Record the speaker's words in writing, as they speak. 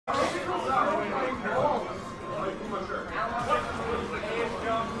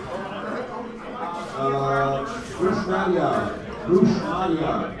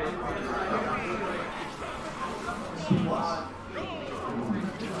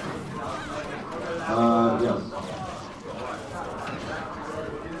Yes.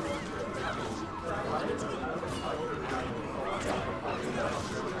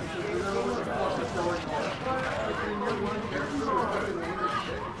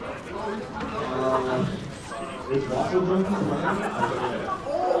 Is Waffle Junkie playing?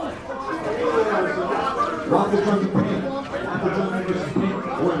 Waffle Junkie Pink. Waffle Junkie versus Pink.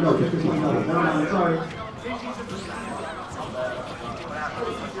 Oh wait, no, Pink is playing Never mind, sorry.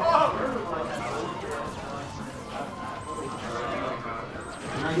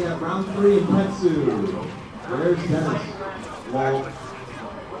 And I get round 3 in Petsu. Where's Dennis? Well,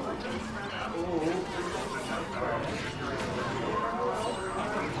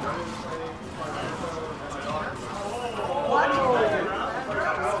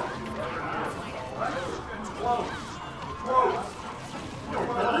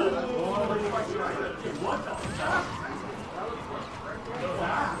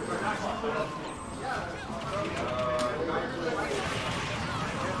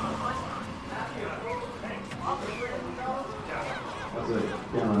 that's it.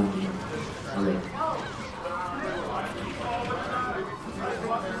 Camera. Okay.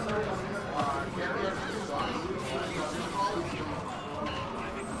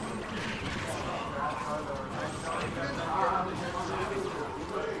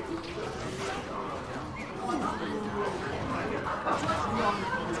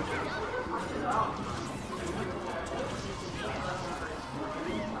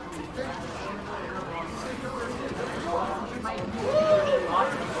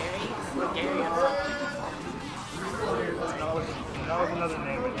 That was another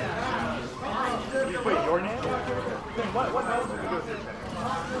name. Wait, your name? What else did you go through?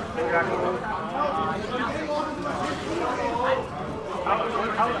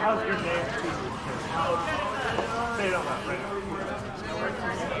 How's your name? Say it out loud, right?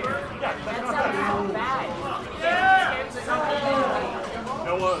 Yeah, that's not bad.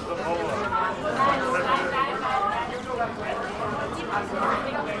 Noah, the Moa.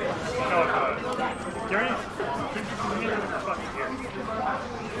 No, Gary, fucking here.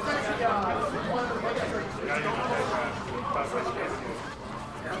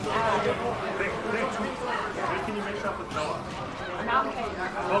 What can you mix up with Noah?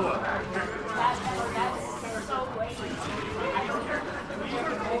 Noah. That's so crazy.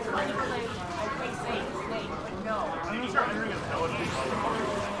 No. I'm gonna start entering as Noah.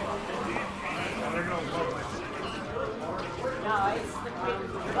 And they're gonna love my shit. No, it's the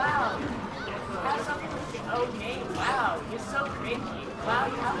wow. That's something with your own name. Wow, you're so cringy. Wow,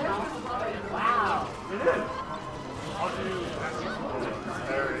 you have it all. Wow. It is. I'll do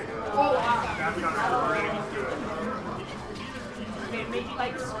very good. Oh, wow. That's not really good. Maybe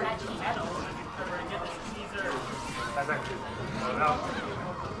like scratchy metal. That's actually no.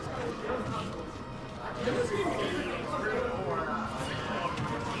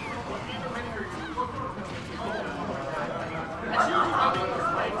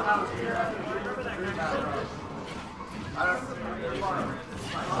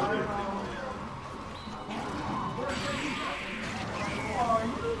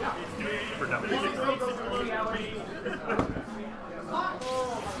 For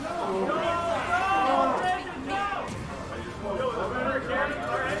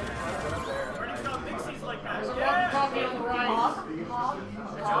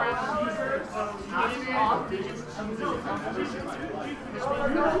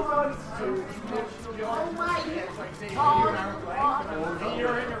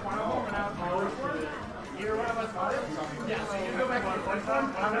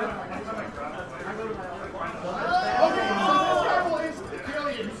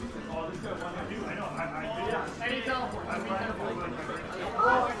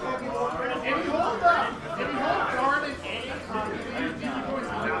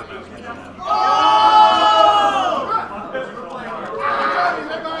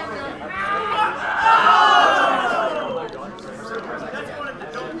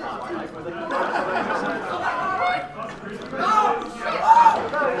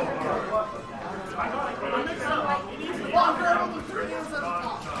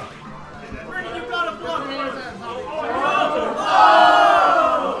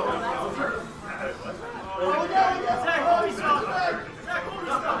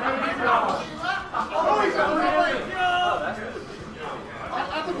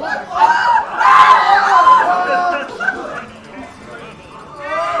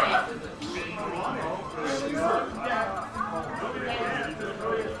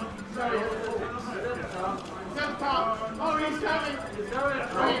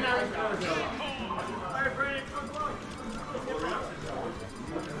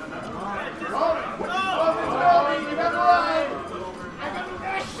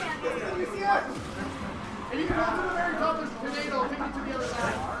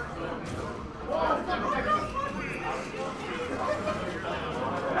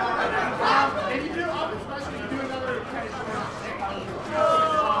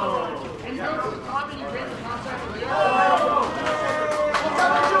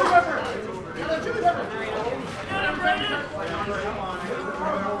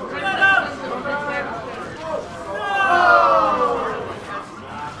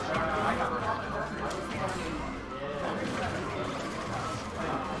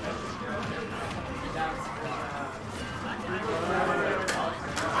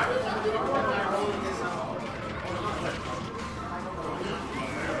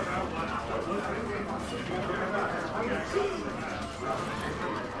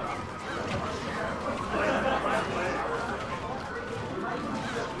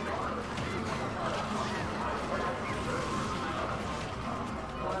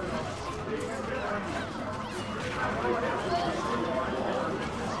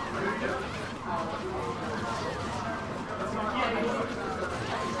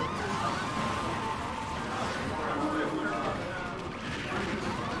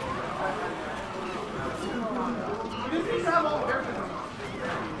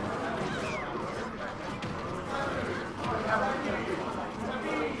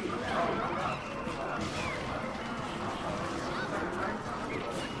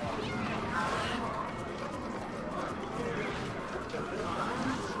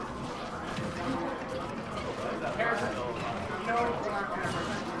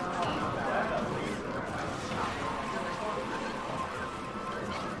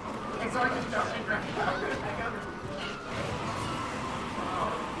Oh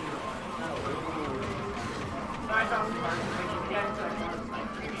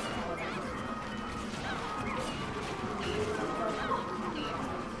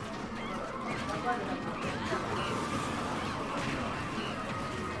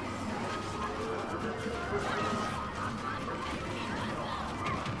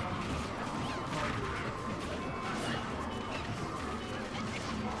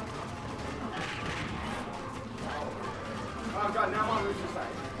god, now I'm on Lucia's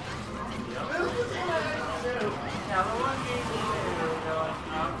side. Now the one game is going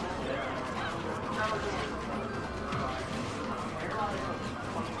up.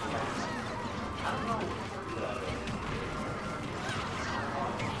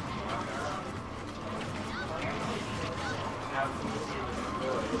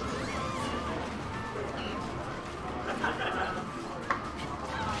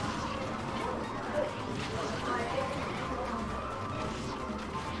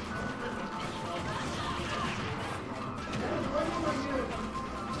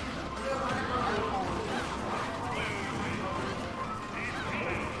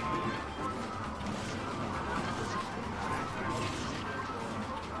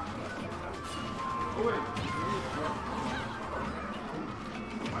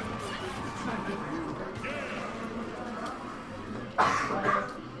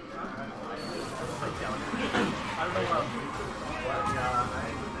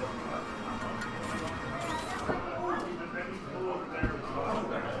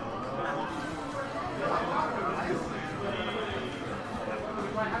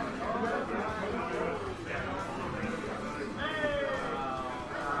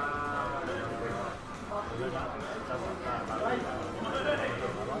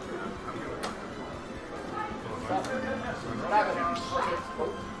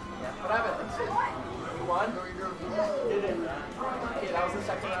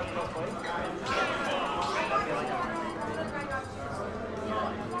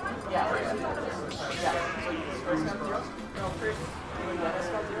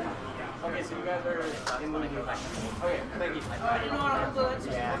 Okay, so you guys are in the league. Okay, thank you. You know what I'm doing?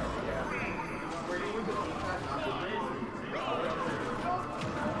 Yeah.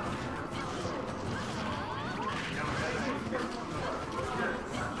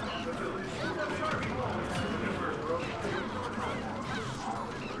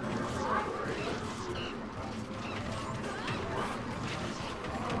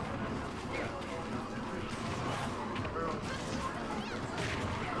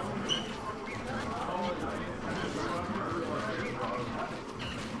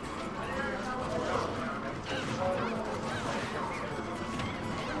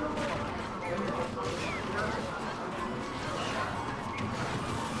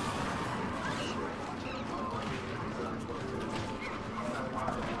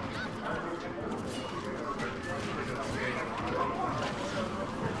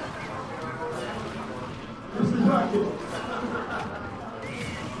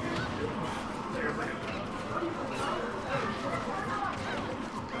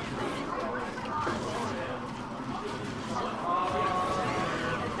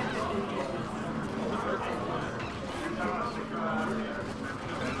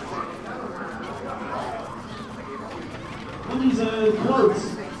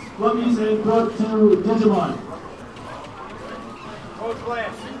 Lummies and quote to Digimon. Coach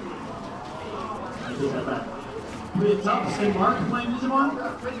Blanc. I take that back. We have Tubbs and Mark playing Digimon.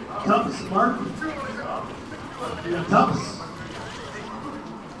 Tubbs, Mark. We have Tubbs.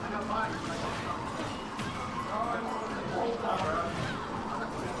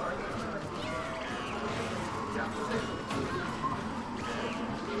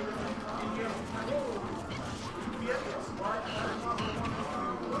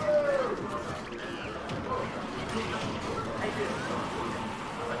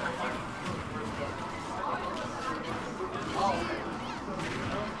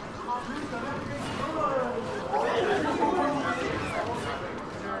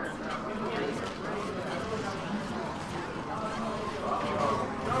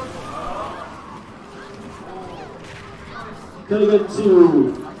 Gonna get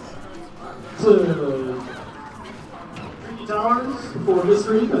to Trinity Towers for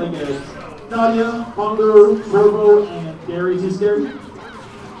history. Gonna get Nadia, Bongo, Robo, and Gary Too Scary.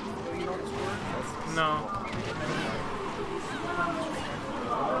 No.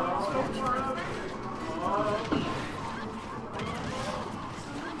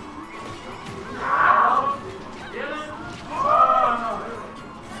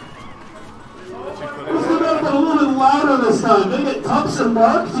 A little bit loud on this time. They get Scubbss and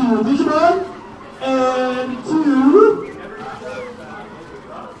Mark to Digimon and to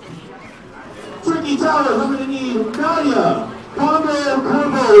Tricky Tower. We're going to need Nadia,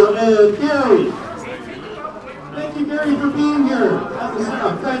 Combo, and Gary. Thank you, Gary, for being here. That was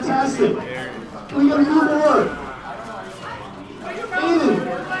fantastic. We got to do more. Aiden,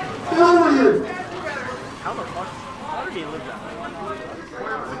 get over here. How the fuck? How did he live that way?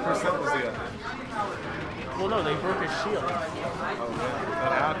 What percent was he at? Well, no, they broke his shield. Oh, yeah.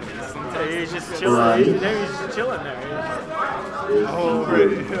 That happens. Sometimes he's just chilling. Right. He's just chilling there. Oh,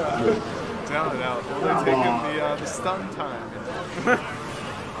 right. Yeah. Down and out. Well, they're taking the stun time.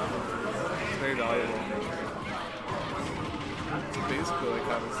 It's very valuable. It's basically like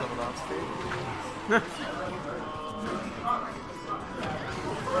having someone off stage.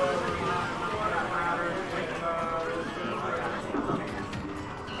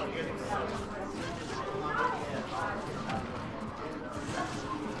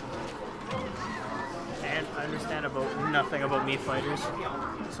 And I understand about nothing about Mii Fighters,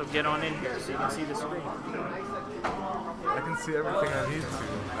 so get on in here so you can see the screen. I can see everything I need to.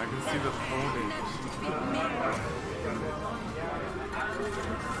 I can see the footage.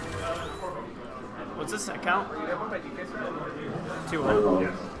 What's this account?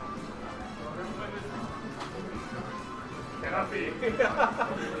 2-1.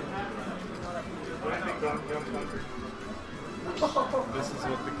 This is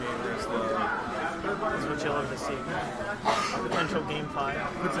what the gamers love. This is what you love to see. Potential game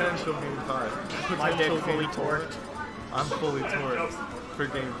 5. Potential game 5. My dick Potential fully game torqued. I'm fully torqued for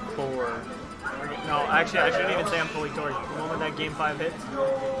game 4. No, actually, I shouldn't even say I'm fully torqued. The moment that game 5 hits,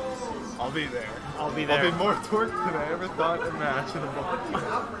 I'll be there. I'll be there. I'll be more torqued than I ever thought imaginable.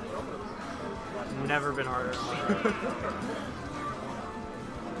 Never been harder.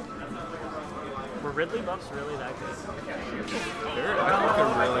 Were Ridley buffs really that good? I think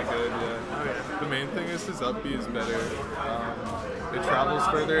they're really good, yeah. Okay. The main thing is his up B is better. It travels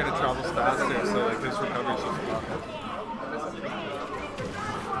further and it travels faster, so like his recovery's just awesome.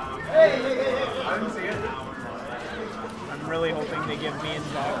 I'm really hoping they give me and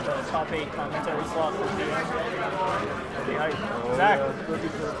Zach the top 8 commentary slot for the end. That'd be hype. Zach,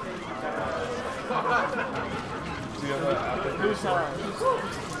 Do you have that app?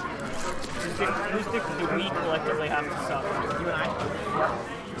 whose dick do we collectively have to suck? You and I?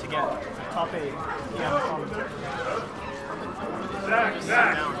 To get top 8 commentary.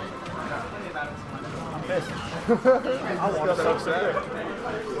 Zach. I'm pissed. I want to suck some dick.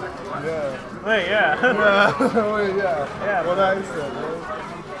 Yeah. Wait, yeah. Wait, yeah. Yeah. What I said,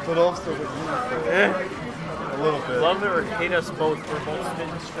 right? But also what you said. A little bit. Love it or hate us both. We're both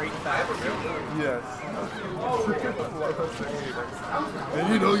spitting straight facts. Yes. And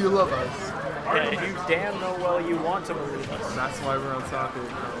you know you love us. Yeah, you damn know well you want to believe us. And that's why we're on soccer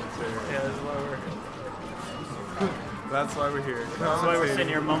commentary. Yeah, that's why we're. That's why we're here. That's why we're sitting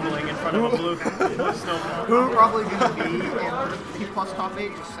here mumbling in front of a blue snowball. Who are probably going to be in P plus top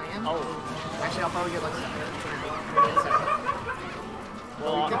 8, just saying. Oh. Actually, I'll probably get like 7.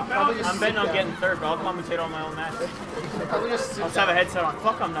 Well, I'm betting on getting third, but I'll commentate on my own match. Probably just I'll just have a headset on.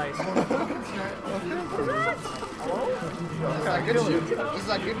 Fuck, I'm nice. This is a good shit. This is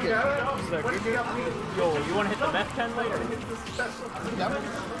a good game. Is that good? Yo, you want to hit the meth pen later? Yep.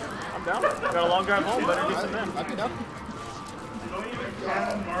 I'm down. Got a long drive home, better do some meth. I'd be down.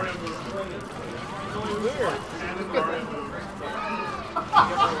 Weird.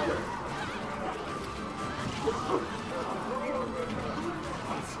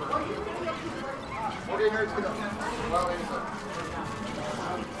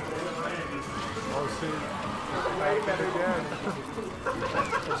 Oh, see. Back again.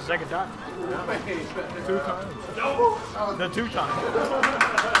 It's the second time. 2 times. The 2 times.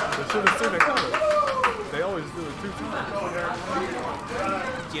 They should have seen it coming. They always do it 2 times.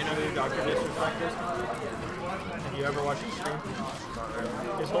 Do you know who Dr. Disrespect is? Have you ever watched his stream?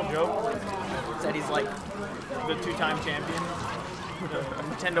 His whole joke is that he's like the 2-time champion, the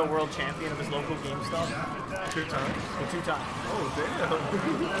Nintendo World Champion of his local GameStop. 2 times? The 2 times. Oh,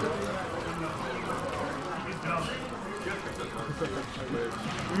 damn. 2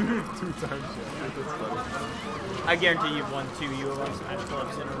 times, yeah. That's funny. I guarantee you've won 2 UOL Smash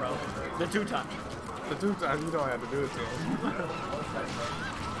Clubs in a row. The 2 times. The 2 times, you know I had to do it to him.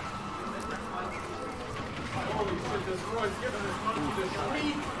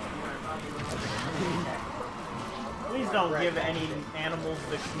 Please don't give any animals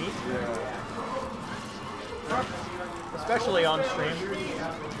the schmeat. Yeah. Especially on stream.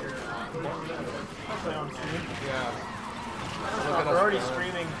 Especially on stream. Yeah. We're already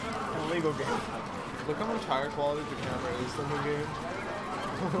streaming an illegal game. Look how much higher quality the camera is than the game.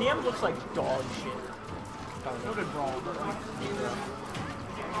 PM looks like dog shit. Noted wrong.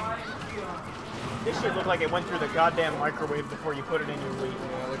 This shit looked like it went through the goddamn microwave before you put it in your Wii.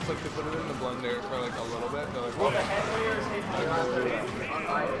 Yeah, it looks like they put it in the blender for like a little bit. They're like, Well, the head layers hit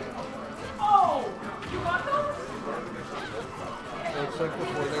Oh! You got those? it looks like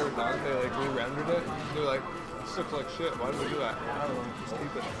before they were done, they like re-rendered it. They're like, this looks like shit. Why did we do that? I don't know. Just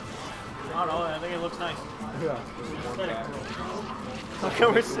keep it. I don't know, I think it looks nice. Yeah. Just warm back. Look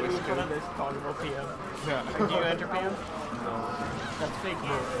how we're sitting in front of this talking about PM. Yeah. Do you enter PM? That's fake,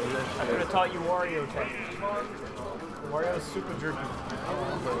 bro. I could have taught you Wario tech. Wario's super jerky.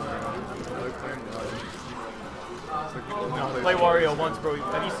 No, play Wario once, bro.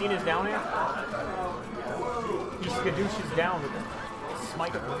 Have you seen his down air? He skadooshes down with a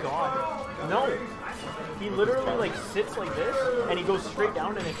smite of God. No. He literally like sits like this, and he goes straight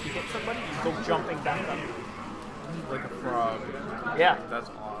down, and if you hit somebody, you go jumping back up. Like a frog. Yeah. That's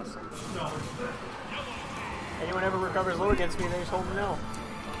awesome. Anyone ever recovers low against me, they just hold no.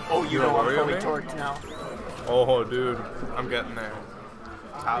 Oh, you You're know I'm Wario, fully man? torqued now. Oh, dude. I'm getting there.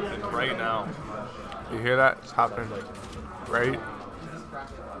 It's happening right now. You hear that? It's happening right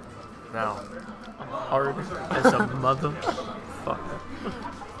now. Hard as a motherfucker.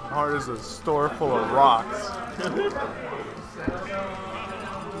 Hard as a store full of rocks.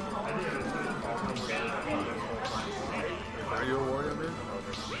 Are you a Wario man?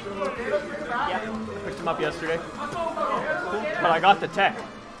 Yeah, picked him up yesterday. But I got the tech.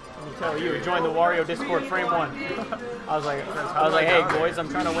 Let me tell you, joined the Wario Discord frame 1. I was like, hey boys, I'm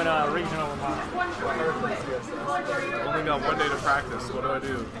trying to win a regional tomorrow. Only got 1 day to practice. What do I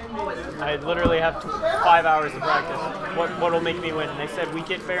do? I literally have 5 hours to practice. What'll make me win? And they said we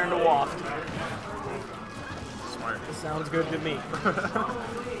get fair into waft. Smart. Sounds good to me.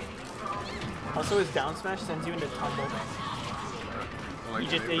 Also, his down smash sends you into tumble. Like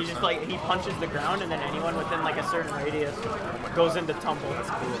He just like he punches the ground, and then anyone within like a certain radius goes into tumble. That's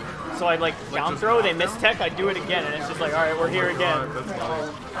cool. So I'd like down throw, they miss tech, I'd do it again, and it's just like, all right, we're here again. That's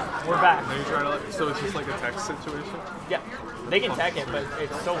funny. We're back. Now you try to like, so it's just like a text situation? Yeah, they can tech it, but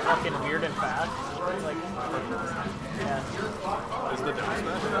it's so fucking weird and fast. Like, yeah. Is the down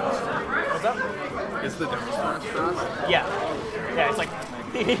smash fast? What's up? Is the down smash fast? Yeah. Yeah, it's like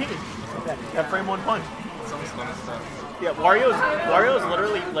that frame 1 punch. Sounds fun as stuff. Yeah, Wario's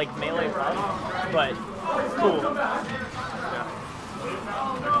literally like melee fast, but cool. Yeah.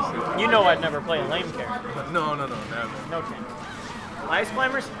 You know I'd never play a lame character. No, never. No chance. Ice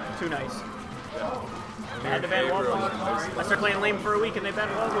climbers, too nice. I had to ban wobbling. I started playing lame for a week and they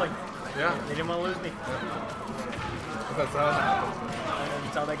banned wobbling. Yeah. They didn't want to lose me. That's how it happens.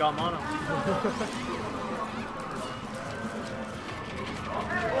 That's how they got mono.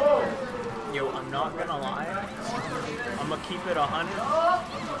 Yo, I'm not gonna lie. I'm gonna keep it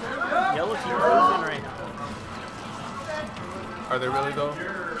 100. Yellow team losing right now. Are they really though?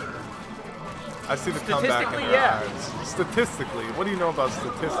 I see the comeback in their yeah. eyes. Statistically, what do you know about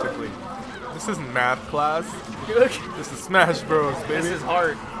statistically? This isn't math class. This is Smash Bros, baby. This is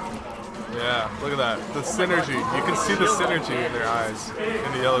hard. Yeah, look at that. The synergy. You can see the synergy in their eyes,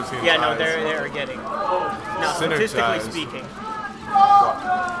 in the yellow team's Yeah, no, eyes. they're getting. Now, statistically Synergized. speaking,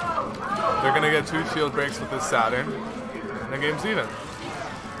 They're gonna get 2 shield breaks with this Saturn, and the game's even.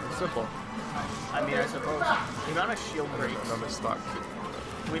 Simple. I mean, I suppose the amount of shield breaks. Another stock.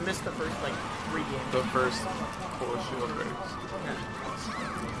 We missed the first like 3 games. The first 4 shield breaks.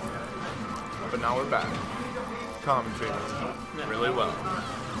 But now we're back. Commentating really well.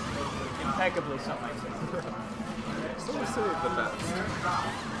 Impeccably, some might say. Some would say the best.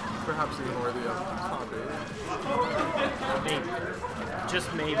 Perhaps even worthy of top 8. Maybe.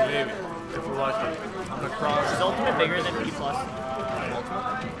 Just maybe. Maybe. If we're lucky. On the cross. Is Ultimate bigger than B+? Ultimate?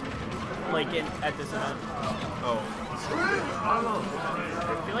 Like at this event? Oh. I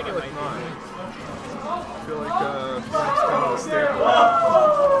feel like it might Not. be. I feel like it's kind of a staple.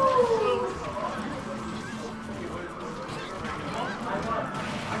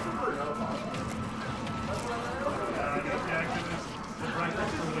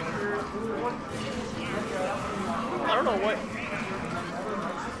 I don't know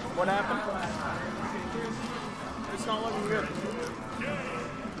what happened. It's not looking good.